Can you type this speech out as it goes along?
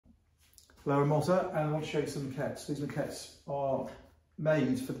Hello, I'm Malta, and I want to show you some maquettes. These maquettes are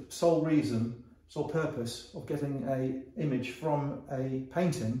made for the sole purpose of getting an image from a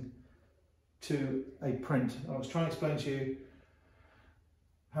painting to a print. I was trying to explain to you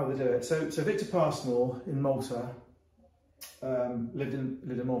how they do it. So Victor Pasmore in Malta lived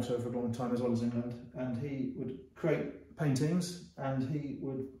in Malta for a long time as well as England, and he would create paintings and he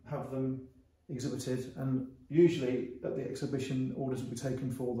would have them exhibited, and usually at the exhibition orders would be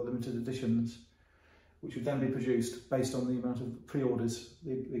taken for the limited editions, which would then be produced based on the amount of pre-orders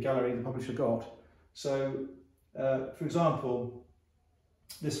the gallery, the publisher got. So for example,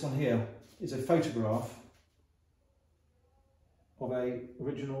 this one here is a photograph of an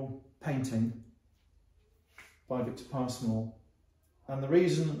original painting by Victor Pasmore, and the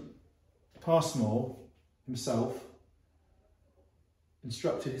reason Pasmore himself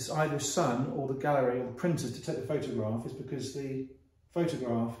instructed either his son or the gallery or the printers to take the photograph is because the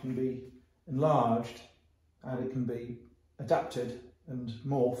photograph can be enlarged and it can be adapted and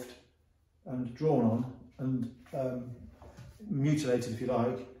morphed and drawn on and mutilated, if you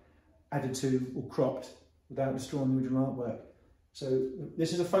like, added to or cropped without destroying the original artwork. So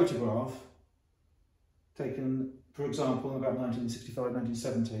this is a photograph taken, for example, in about 1965,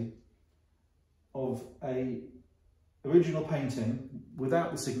 1970 of a original painting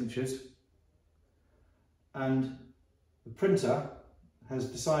without the signatures, and the printer has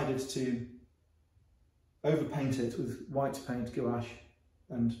decided to overpaint it with white paint, gouache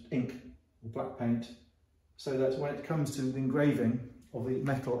and ink or black paint, so that when it comes to the engraving of the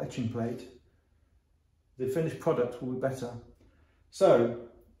metal etching plate, the finished product will be better. So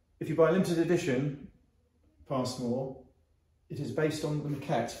if you buy a limited edition Pasmore, it is based on the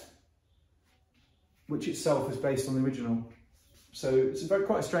maquette, which itself is based on the original. So it's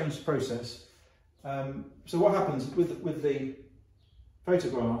quite a strange process. So what happens with the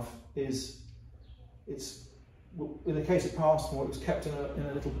photograph is, in the case of Pasmore, it was kept in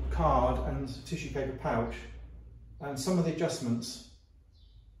a little card and tissue paper pouch, and some of the adjustments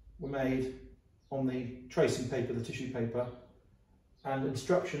were made on the tracing paper, the tissue paper, and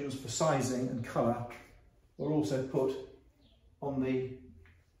instructions for sizing and colour were also put on the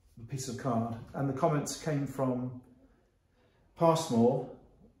piece of card, and the comments came from Pasmore,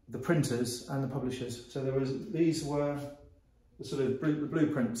 the printers and the publishers. So these were the sort of the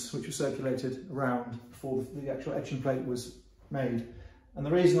blueprints which were circulated around before the actual etching plate was made. And the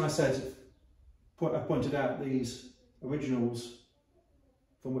reason I pointed out these originals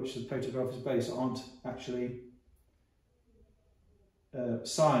from which the photograph is based aren't actually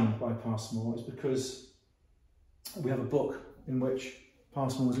signed by Pasmore is because we have a book in which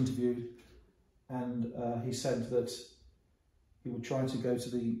Pasmore was interviewed, and he said that he would try to go to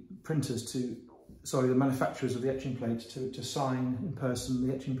the the manufacturers of the etching plate to sign in person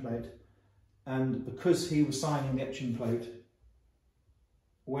the etching plate. And because he was signing the etching plate,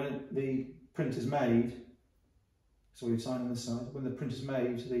 when the print is made, sorry, signing this side, when the print is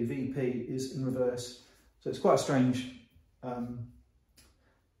made, the VP is in reverse. So it's quite a strange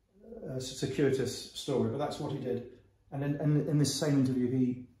circuitous story, but that's what he did. And in this same interview,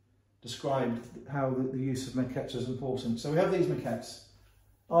 he described how the use of maquettes is important. So we have these maquettes.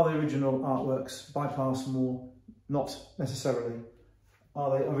 Are they original artworks by Pasmore? Not necessarily.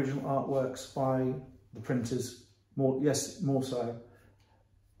 Are they original artworks by the printers? Yes, more so.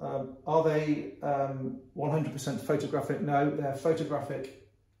 Are they 100% photographic? No, they're photographic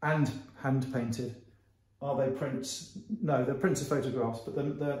and hand painted. Are they prints? No, they're prints of photographs, but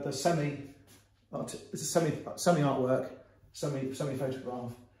they're semi artwork, semi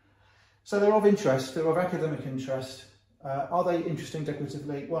photograph. So they're of interest, they're of academic interest. Are they interesting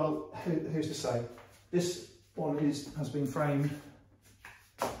decoratively? Well, who's to say? This one has been framed,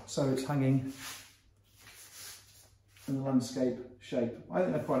 so it's hanging in a landscape shape. I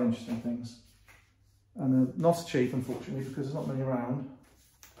think they're quite interesting things. And they're not cheap, unfortunately, because there's not many around.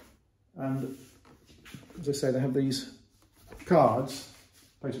 And as I say, they have these cards,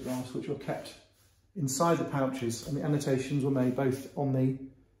 photographs, which were kept inside the pouches, and the annotations were made both on the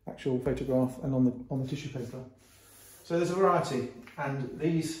actual photograph and on the tissue paper. So there's a variety, and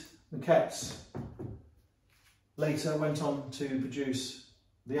these maquettes later went on to produce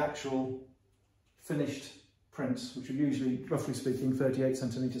the actual finished prints, which are usually, roughly speaking, 38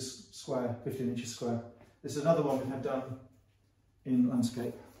 centimetres square, 15 inches square. This is another one we have done in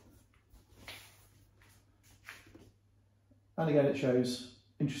landscape. And again, it shows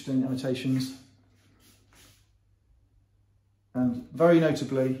interesting annotations. And very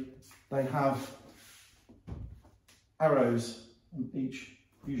notably, they have arrows on each,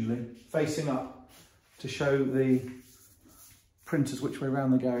 usually, facing up to show the printers which way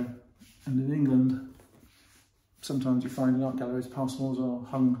round they go. And in England, sometimes you find in art galleries Pasmores are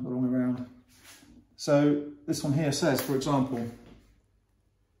hung the wrong way around. So this one here says, for example,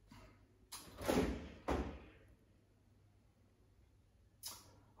 I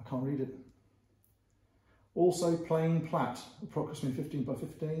can't read it. Also plain plat, approximately 15 by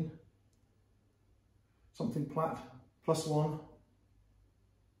 15. Something plat, +1.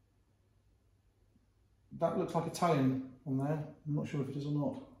 That looks like Italian on there. I'm not sure if it is or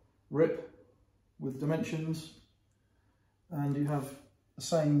not. Rip with dimensions, and you have the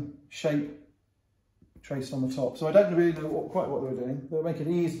same shape traced on the top. So I don't really know quite what they were doing. They'll make it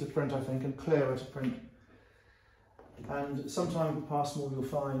easier to print, I think, and clearer to print. And sometimes with Pasmore you'll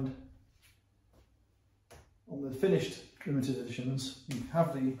find on the finished limited editions, you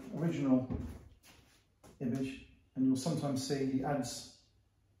have the original image, and you'll sometimes see he adds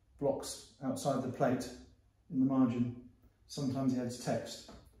blocks outside the plate in the margin. Sometimes he adds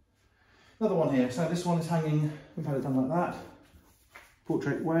text. Another one here. So this one is hanging, we've had it done like that.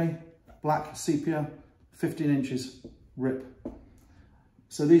 Portrait way, black sepia, 15 inches rip.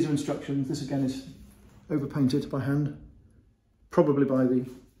 So these are instructions. This again is overpainted by hand, probably by the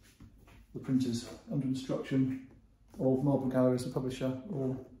printers under instruction of Marble Galleries, the publisher,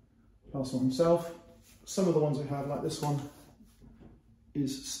 or Pasmore himself. Some of the ones we have, like this one,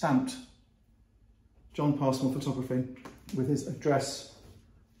 is stamped John Pasmore Photography with his address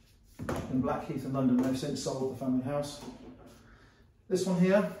in Blackheath in London. They've since sold the family house. This one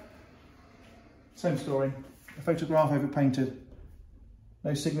here, same story, a photograph overpainted,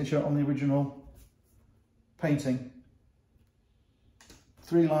 no signature on the original painting.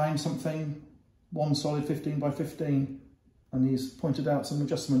 3 lines something, one solid 15 by 15, and he's pointed out some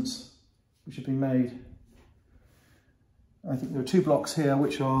adjustments which have been made. I think there are 2 blocks here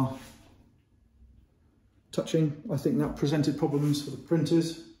which are touching. I think that presented problems for the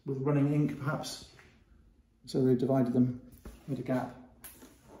printers with running ink perhaps, so they divided them, made a gap.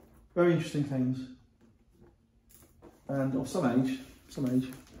 Very interesting things, and of some age,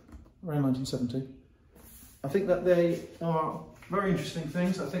 around 1970. I think that they are very interesting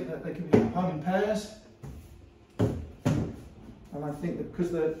things. I think that they can be hung in pairs, and I think that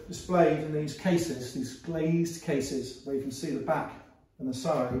because they're displayed in these cases, these glazed cases where you can see the back and the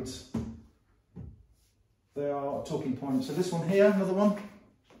sides, they are a talking point. So this one here, another one,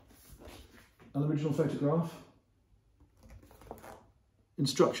 an original photograph.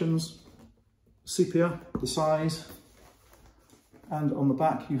 Instructions, sepia, the size, and on the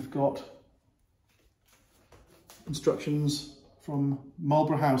back you've got instructions from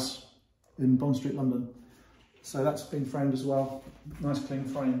Marlborough House in Bond Street, London. So that's been framed as well, nice clean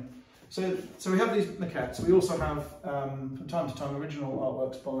frame. So we have these maquettes. We also have, from time to time, original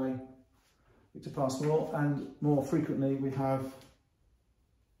artworks by Victor Pasmore, and more frequently we have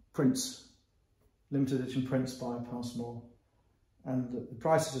prints, limited edition prints by Pasmore. And the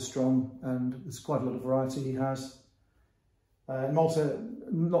prices are strong, and there's quite a lot of variety he has. In Malta,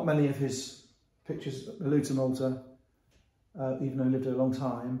 not many of his pictures allude to Malta, even though he lived there a long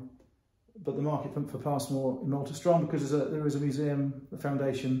time. But the market for Pasmore in Malta is strong because there is a museum, a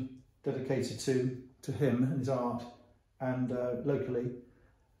foundation dedicated to him and his art. And locally,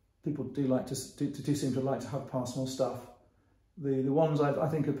 people do seem to like to have Pasmore stuff. The ones I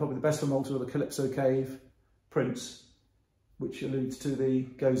think are probably the best for Malta are the Calypso Cave prints, which alludes to the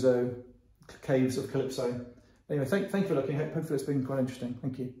Gozo caves of Calypso. Anyway, thank you for looking. Hopefully it's been quite interesting.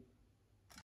 Thank you.